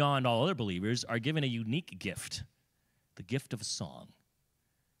 above and beyond all other believers, are given a unique gift, the gift of a song.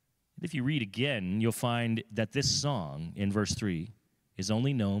 If you read again, you'll find that this song in verse 3 is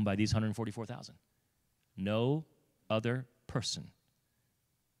only known by these 144,000. No other person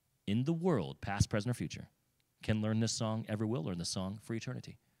in the world, past, present, or future, can learn this song, ever will learn this song for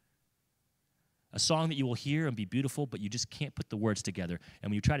eternity. A song that you will hear and be beautiful, but you just can't put the words together. And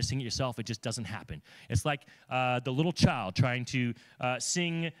when you try to sing it yourself, it just doesn't happen. It's like the little child trying to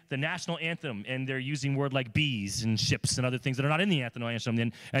sing the national anthem, and they're using words like bees and ships and other things that are not in the anthem.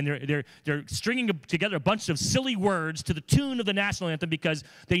 And they're stringing together a bunch of silly words to the tune of the national anthem because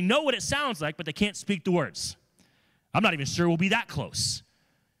they know what it sounds like, but they can't speak the words. I'm not even sure we'll be that close.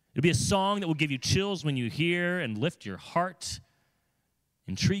 It'll be a song that will give you chills when you hear and lift your heart,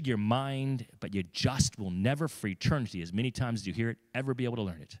 intrigue your mind, but you just will never for eternity, as many times as you hear it, ever be able to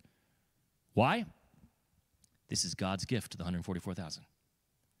learn it. Why? This is God's gift to the 144,000.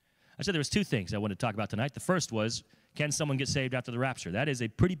 I said there was two things I wanted to talk about tonight. The first was, can someone get saved after the rapture? That is a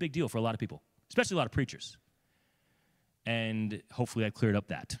pretty big deal for a lot of people, especially a lot of preachers. And hopefully I cleared up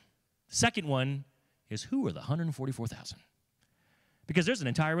that. The second one is, who are the 144,000? Because there's an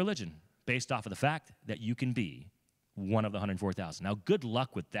entire religion based off of the fact that you can be one of the 104,000. Now, good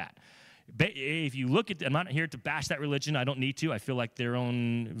luck with that. If you look at, I'm not here to bash that religion. I don't need to. I feel like their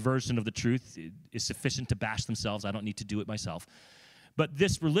own version of the truth is sufficient to bash themselves. I don't need to do it myself. But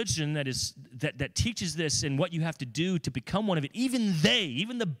this religion that teaches this and what you have to do to become one of it,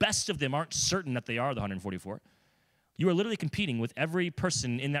 even the best of them aren't certain that they are the 144. You are literally competing with every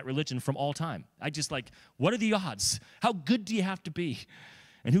person in that religion from all time. What are the odds? How good do you have to be?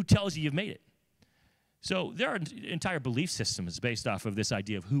 And who tells you you've made it? So there are entire belief systems based off of this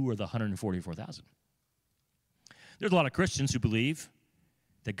idea of who are the 144,000. There's a lot of Christians who believe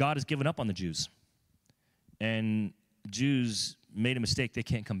that God has given up on the Jews. And Jews made a mistake they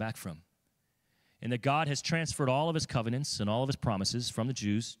can't come back from. And that God has transferred all of his covenants and all of his promises from the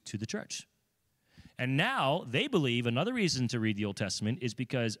Jews to the church. And now they believe another reason to read the Old Testament is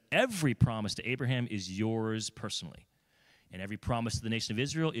because every promise to Abraham is yours personally. And every promise to the nation of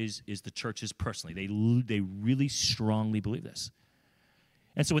Israel is the church's personally. They really strongly believe this.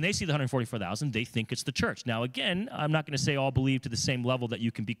 And so when they see the 144,000, they think it's the church. Now, again, I'm not going to say all believe to the same level that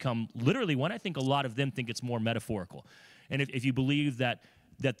you can become literally one. I think a lot of them think it's more metaphorical. And if you believe that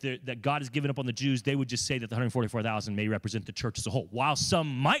God has given up on the Jews, they would just say that the 144,000 may represent the church as a whole. While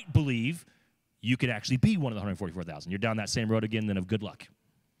some might believe you could actually be one of the 144,000. You're down that same road again, then of good luck.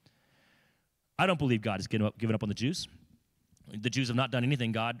 I don't believe God has given up on the Jews. The Jews have not done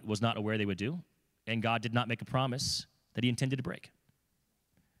anything God was not aware they would do, and God did not make a promise that he intended to break.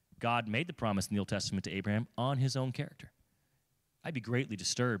 God made the promise in the Old Testament to Abraham on his own character. I'd be greatly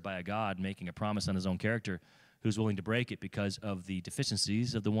disturbed by a God making a promise on his own character who's willing to break it because of the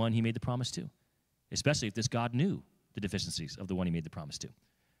deficiencies of the one he made the promise to, especially if this God knew the deficiencies of the one he made the promise to.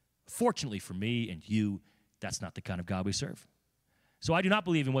 Fortunately for me and you, that's not the kind of God we serve. So I do not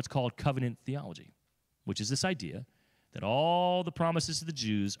believe in what's called covenant theology, which is this idea that all the promises to the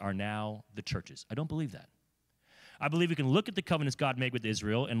Jews are now the churches. I don't believe that. I believe we can look at the covenants God made with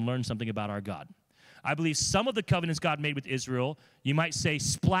Israel and learn something about our God. I believe some of the covenants God made with Israel, you might say,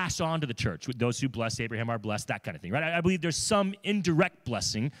 splash onto the church. With those who bless Abraham are blessed, that kind of thing, right? I believe there's some indirect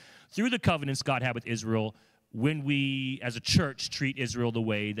blessing through the covenants God had with Israel when we, as a church, treat Israel the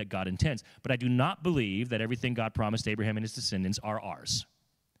way that God intends. But I do not believe that everything God promised Abraham and his descendants are ours.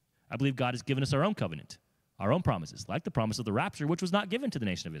 I believe God has given us our own covenant, our own promises, like the promise of the rapture, which was not given to the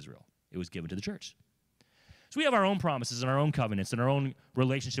nation of Israel. It was given to the church. So we have our own promises and our own covenants and our own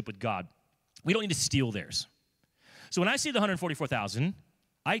relationship with God. We don't need to steal theirs. So when I see the 144,000,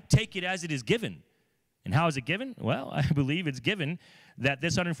 I take it as it is given. And how is it given? Well, I believe it's given that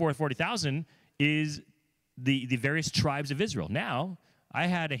this 144,000 is the various tribes of Israel. Now, I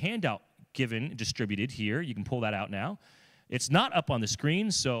had a handout distributed here. You can pull that out now. It's not up on the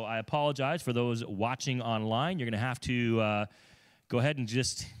screen, so I apologize for those watching online. You're going to have to go ahead and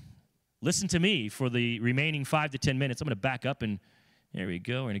just listen to me for the remaining 5 to 10 minutes. I'm going to back up, and there we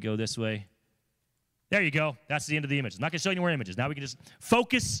go. We're going to go this way. There you go. That's the end of the image. I'm not going to show you any more images. Now we can just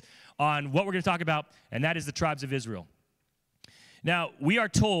focus on what we're going to talk about, and that is the tribes of Israel. Now, we are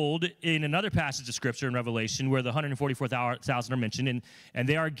told in another passage of Scripture in Revelation where the 144,000 are mentioned, and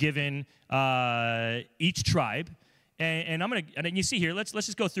they are given each tribe. And you see here, let's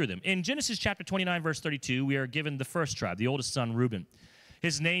just go through them. In Genesis chapter 29, verse 32, we are given the first tribe, the oldest son, Reuben.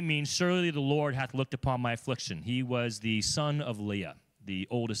 His name means, surely the Lord hath looked upon my affliction. He was the son of Leah, the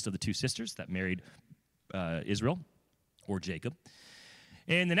oldest of the two sisters that married Israel, or Jacob.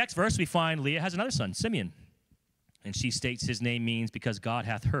 In the next verse, we find Leah has another son, Simeon. And she states his name means, because God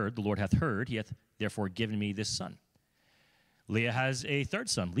hath heard, the Lord hath heard, he hath therefore given me this son. Leah has a third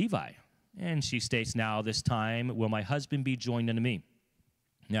son, Levi. And she states, now this time will my husband be joined unto me.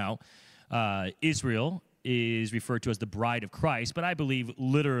 Now, Israel is referred to as the bride of Christ, but I believe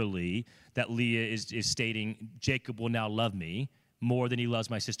literally that Leah is stating, Jacob will now love me more than he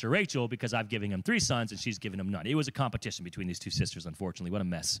loves my sister Rachel, because I've given him 3 sons and she's given him none. It was a competition between these two sisters, unfortunately. What a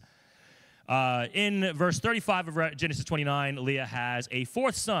mess. In verse 35 of Genesis 29, Leah has a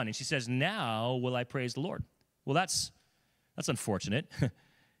 4th son, and she says, now will I praise the Lord. Well, that's unfortunate.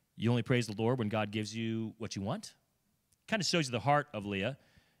 You only praise the Lord when God gives you what you want. Kind of shows you the heart of Leah.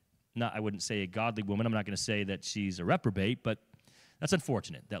 I wouldn't say a godly woman. I'm not going to say that she's a reprobate, but that's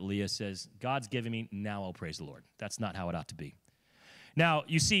unfortunate that Leah says, God's given me, now I'll praise the Lord. That's not how it ought to be. Now,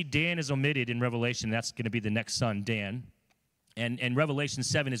 you see Dan is omitted in Revelation. That's going to be the next son, Dan. And Revelation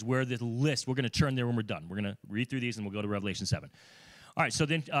 7 is where the list, we're going to turn there when we're done. We're going to read through these and we'll go to Revelation 7. All right, so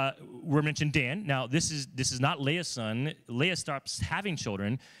then we're mentioned Dan. Now, this is not Leah's son. Leah stops having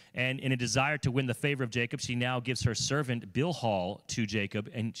children, and in a desire to win the favor of Jacob, she now gives her servant Bilhah to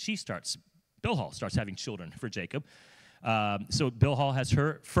Jacob, and Bilhah starts having children for Jacob. So Bilhah has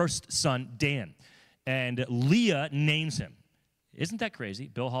her first son, Dan, and Leah names him. Isn't that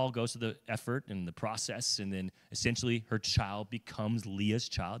crazy? Bilhah goes to the effort and the process, and then essentially her child becomes Leah's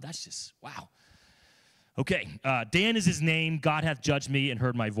child. That's just, wow. Okay, Dan is his name. God hath judged me and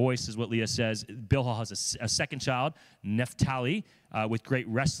heard my voice, is what Leah says. Bilhah has a second child, Naphtali. With great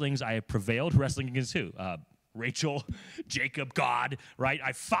wrestlings I have prevailed. Wrestling against who? Rachel, Jacob, God, right?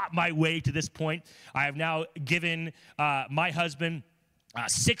 I fought my way to this point. I have now given my husband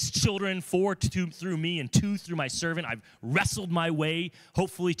 6 children, 4 through me and 2 through my servant. I've wrestled my way,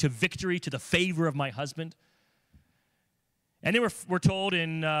 hopefully, to victory, to the favor of my husband. And then we're told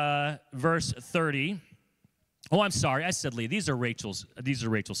in verse 30, oh, I'm sorry, I said Leah. These are Rachel's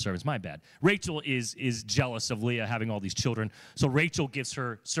servants. My bad. Rachel is jealous of Leah having all these children. So Rachel gives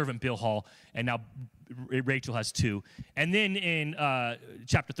her servant Bilhah, and now Rachel has 2. And then in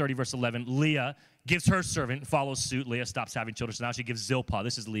chapter 30, verse 11, Leah gives her servant, follows suit. Leah stops having children, so now she gives Zilpah.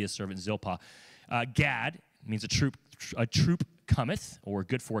 This is Leah's servant, Zilpah. Gad means a troop cometh, or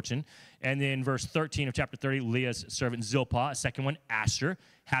good fortune. And then verse 13 of chapter 30, Leah's servant Zilpah. A second one, Asher.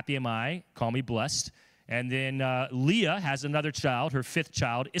 Happy am I, call me blessed. And then Leah has another child, her 5th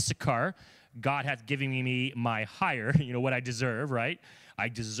child, Issachar. God hath given me my hire, what I deserve, right? I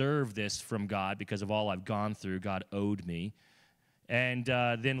deserve this from God because of all I've gone through. God owed me. And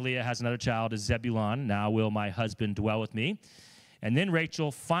then Leah has another child, Zebulun. Now will my husband dwell with me. And then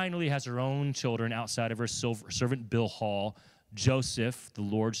Rachel finally has her own children outside of her servant Bilhah. Joseph, the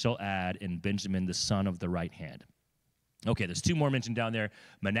Lord shall add, and Benjamin, the son of the right hand. Okay, there's 2 more mentioned down there,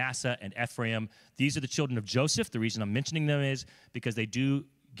 Manasseh and Ephraim. These are the children of Joseph. The reason I'm mentioning them is because they do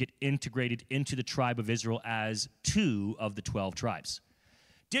get integrated into the tribe of Israel as 2 of the 12 tribes.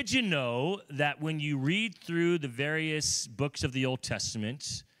 Did you know that when you read through the various books of the Old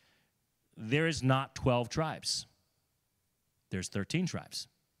Testament, there is not 12 tribes? There's 13 tribes.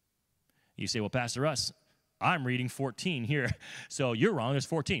 You say, well, Pastor Russ, I'm reading 14 here, so you're wrong, there's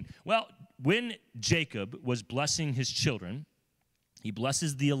 14. Well, when Jacob was blessing his children, he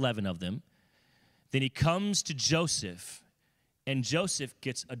blesses the 11 of them. Then he comes to Joseph, and Joseph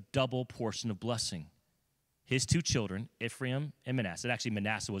gets a double portion of blessing. His two children, Ephraim and Manasseh, actually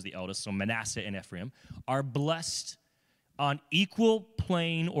Manasseh was the eldest, so Manasseh and Ephraim, are blessed on equal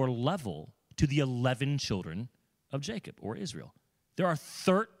plane or level to the 11 children of Jacob or Israel. There are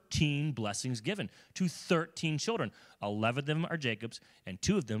 13 blessings given to 13 children. 11 of them are Jacob's, and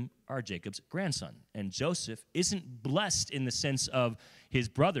 2 of them are Jacob's grandson. And Joseph isn't blessed in the sense of his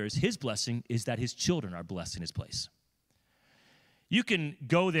brothers. His blessing is that his children are blessed in his place. You can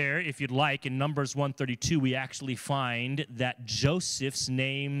go there if you'd like. In Numbers 132, we actually find that Joseph's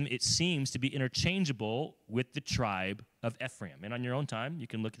name, it seems to be interchangeable with the tribe of Ephraim. And on your own time, you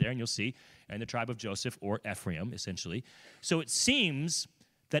can look there and you'll see, and the tribe of Joseph, or Ephraim, essentially. So it seems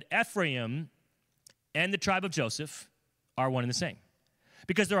that Ephraim and the tribe of Joseph are one and the same.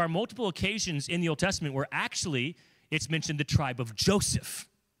 Because there are multiple occasions in the Old Testament where actually it's mentioned the tribe of Joseph.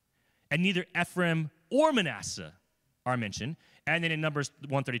 And neither Ephraim or Manasseh are mentioned. And then in Numbers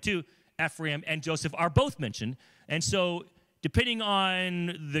 132, Ephraim and Joseph are both mentioned. And so depending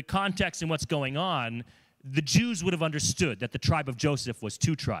on the context and what's going on, the Jews would have understood that the tribe of Joseph was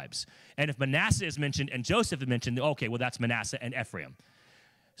 2 tribes. And if Manasseh is mentioned and Joseph is mentioned, okay, well, that's Manasseh and Ephraim.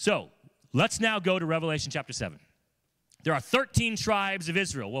 So let's now go to Revelation chapter 7. There are 13 tribes of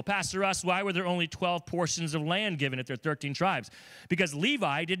Israel. Well, Pastor Russ, why were there only 12 portions of land given if there are 13 tribes? Because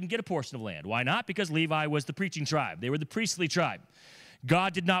Levi didn't get a portion of land. Why not? Because Levi was the preaching tribe. They were the priestly tribe.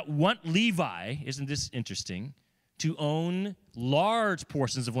 God did not want Levi, isn't this interesting, to own large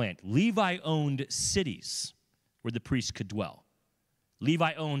portions of land. Levi owned cities where the priests could dwell.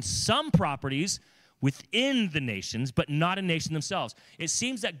 Levi owned some properties within the nations, but not a nation themselves. It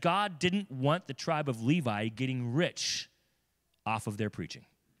seems that God didn't want the tribe of Levi getting rich off of their preaching.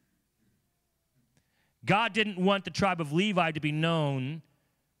 God didn't want the tribe of Levi to be known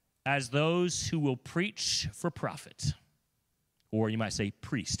as those who will preach for profit. Or you might say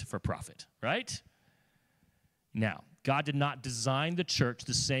priest for profit, right? Now, God did not design the church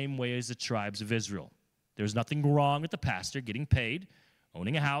the same way as the tribes of Israel. There's nothing wrong with the pastor getting paid,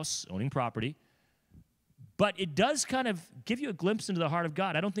 owning a house, owning property. But it does kind of give you a glimpse into the heart of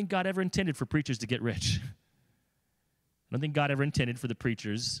God. I don't think God ever intended for preachers to get rich. I don't think God ever intended for the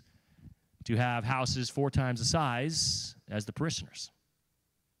preachers to have houses 4 times the size as the parishioners.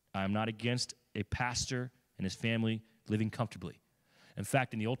 I'm not against a pastor and his family living comfortably. In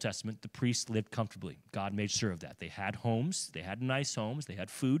fact, in the Old Testament, the priests lived comfortably. God made sure of that. They had homes. They had nice homes. They had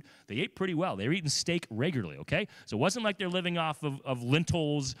food. They ate pretty well. They were eating steak regularly, okay? So it wasn't like they're living off of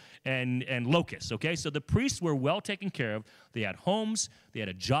lentils and locusts, okay? So the priests were well taken care of. They had homes. They had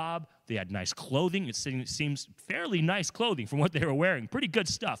a job. They had nice clothing. It seems fairly nice clothing from what they were wearing. Pretty good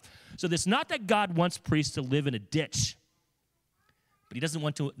stuff. So it's not that God wants priests to live in a ditch, but he doesn't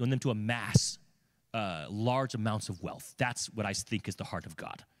want them to amass large amounts of wealth. That's what I think is the heart of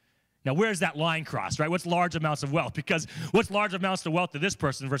God. Now, where's that line crossed, right? What's large amounts of wealth? Because what's large amounts of wealth to this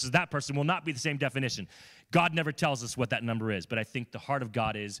person versus that person will not be the same definition. God never tells us what that number is, but I think the heart of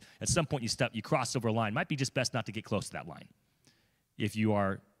God is at some point you cross over a line. Might be just best not to get close to that line if you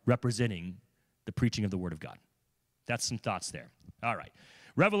are representing the preaching of the Word of God. That's some thoughts there. All right.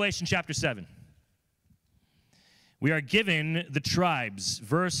 Revelation chapter 7. We are given the tribes.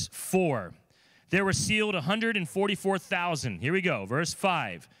 Verse 4. There were sealed 144,000. Here we go. Verse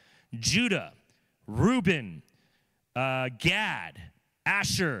 5. Judah, Reuben, Gad,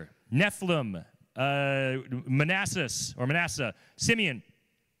 Asher, Nephilim, Manasseh, Simeon,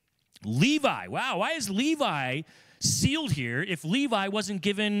 Levi. Wow, why is Levi sealed here if Levi wasn't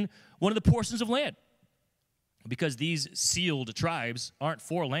given one of the portions of land? Because these sealed tribes aren't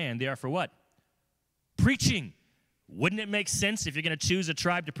for land. They are for what? Preaching. Wouldn't it make sense if you're going to choose a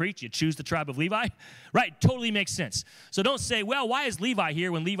tribe to preach, you choose the tribe of Levi? Right, totally makes sense. So don't say, well, why is Levi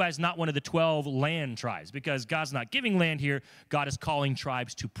here when Levi's not one of the 12 land tribes? Because God's not giving land here. God is calling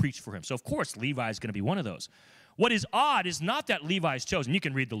tribes to preach for him. So, of course, Levi is going to be one of those. What is odd is not that Levi's chosen. You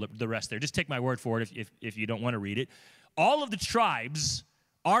can read the rest there. Just take my word for it if you don't want to read it. All of the tribes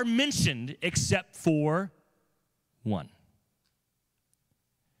are mentioned except for one.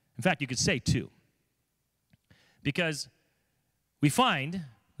 In fact, you could say 2. Because we find,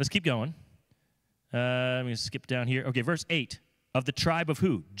 let's keep going. I'm going to skip down here. Okay, verse 8. Of the tribe of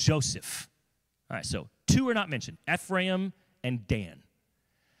who? Joseph. All right, so 2 are not mentioned. Ephraim and Dan.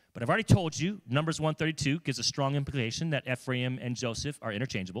 But I've already told you, Numbers 132 gives a strong implication that Ephraim and Joseph are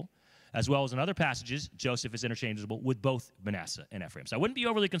interchangeable. As well as in other passages, Joseph is interchangeable with both Manasseh and Ephraim. So I wouldn't be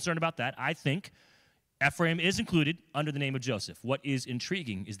overly concerned about that. I think Ephraim is included under the name of Joseph. What is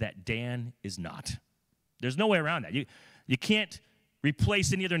intriguing is that Dan is not. There's no way around that. You can't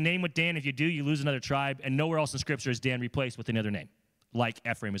replace any other name with Dan. If you do, you lose another tribe, and nowhere else in Scripture is Dan replaced with another name, like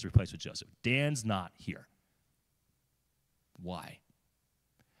Ephraim is replaced with Joseph. Dan's not here. Why?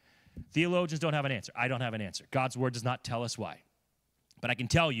 Theologians don't have an answer. I don't have an answer. God's word does not tell us why. But I can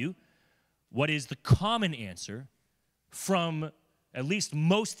tell you what is the common answer from at least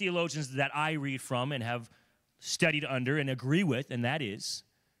most theologians that I read from and have studied under and agree with, and that is,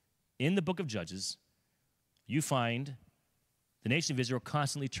 in the book of Judges, you find the nation of Israel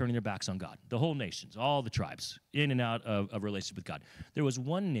constantly turning their backs on God. The whole nations, all the tribes, in and out of relationship with God. There was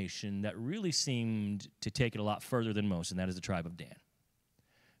one nation that really seemed to take it a lot further than most, and that is the tribe of Dan.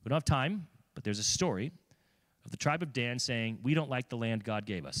 We don't have time, but there's a story of the tribe of Dan saying, we don't like the land God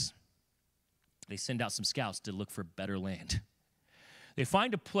gave us. They send out some scouts to look for better land. They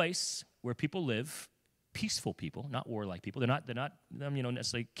find a place where people live, peaceful people, not warlike people. They're not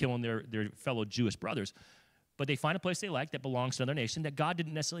necessarily killing their fellow Jewish brothers, but they find a place they like that belongs to another nation that God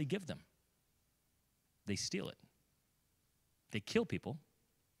didn't necessarily give them. They steal it. They kill people.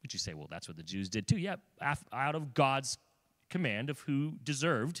 But you say, well, that's what the Jews did too. Yeah, out of God's command of who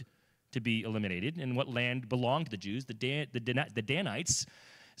deserved to be eliminated and what land belonged to the Jews, the Danites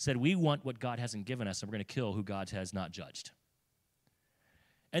said, we want what God hasn't given us, and we're going to kill who God has not judged.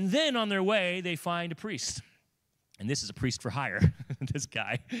 And then on their way, they find a priest. And this is a priest for hire, this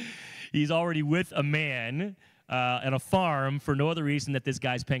guy. He's already with a man at a farm for no other reason that this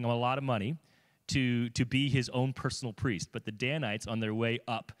guy's paying him a lot of money to be his own personal priest. But the Danites, on their way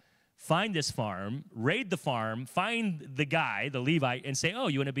up, find this farm, raid the farm, find the guy, the Levite, and say, oh,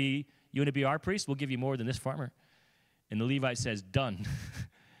 you want to be our priest? We'll give you more than this farmer. And the Levite says, done.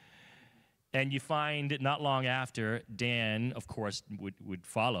 And you find not long after, Dan, of course, would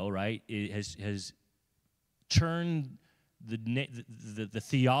follow, right? It has turned the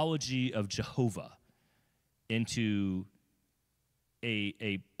theology of Jehovah into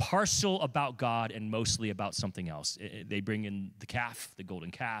a partial about God and mostly about something else. They bring in the calf, the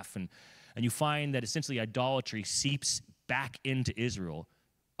golden calf, and you find that essentially idolatry seeps back into Israel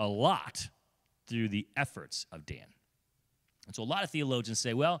a lot through the efforts of Dan. And so a lot of theologians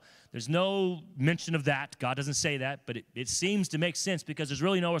say, well, there's no mention of that. God doesn't say that, but it seems to make sense because there's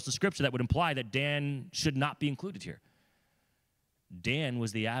really nowhere else in Scripture that would imply that Dan should not be included here. Dan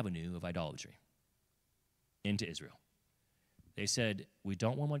was the avenue of idolatry into Israel. They said, we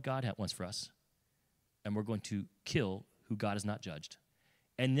don't want what God wants for us, and we're going to kill who God has not judged.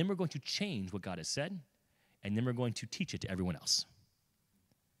 And then we're going to change what God has said, and then we're going to teach it to everyone else.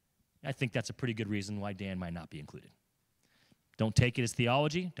 I think that's a pretty good reason why Dan might not be included. Don't take it as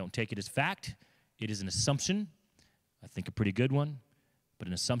theology. Don't take it as fact. It is an assumption. I think a pretty good one, but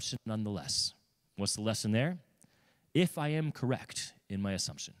an assumption nonetheless. What's the lesson there? If I am correct in my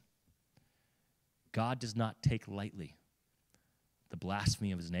assumption, God does not take lightly the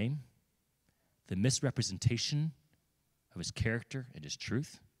blasphemy of his name, the misrepresentation of his character and his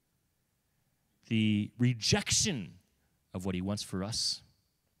truth, the rejection of what he wants for us,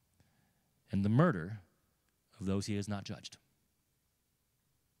 and the murder of those he has not judged.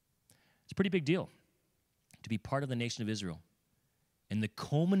 It's a pretty big deal to be part of the nation of Israel. And the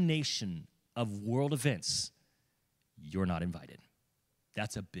culmination of world events, you're not invited.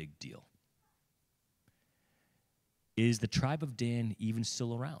 That's a big deal. Is the tribe of Dan even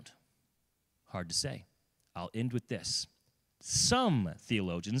still around? Hard to say. I'll end with this. Some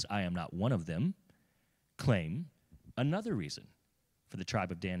theologians, I am not one of them, claim another reason for the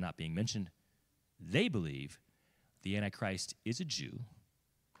tribe of Dan not being mentioned. They believe the Antichrist is a Jew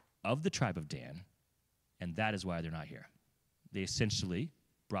of the tribe of Dan, and that is why they're not here. They essentially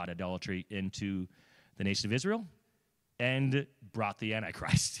brought idolatry into the nation of Israel and brought the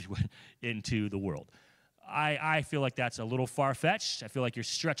Antichrist into the world. I feel like that's a little far-fetched. I feel like you're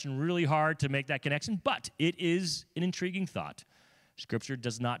stretching really hard to make that connection, but it is an intriguing thought. Scripture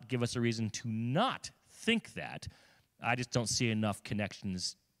does not give us a reason to not think that. I just don't see enough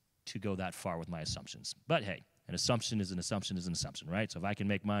connections to go that far with my assumptions. But hey, an assumption is an assumption is an assumption, right? So if I can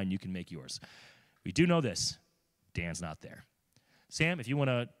make mine, you can make yours. We do know this. Dan's not there. Sam, if you want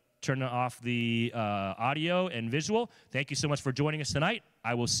to turn off the audio and visual, thank you so much for joining us tonight.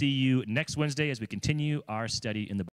 I will see you next Wednesday as we continue our study in the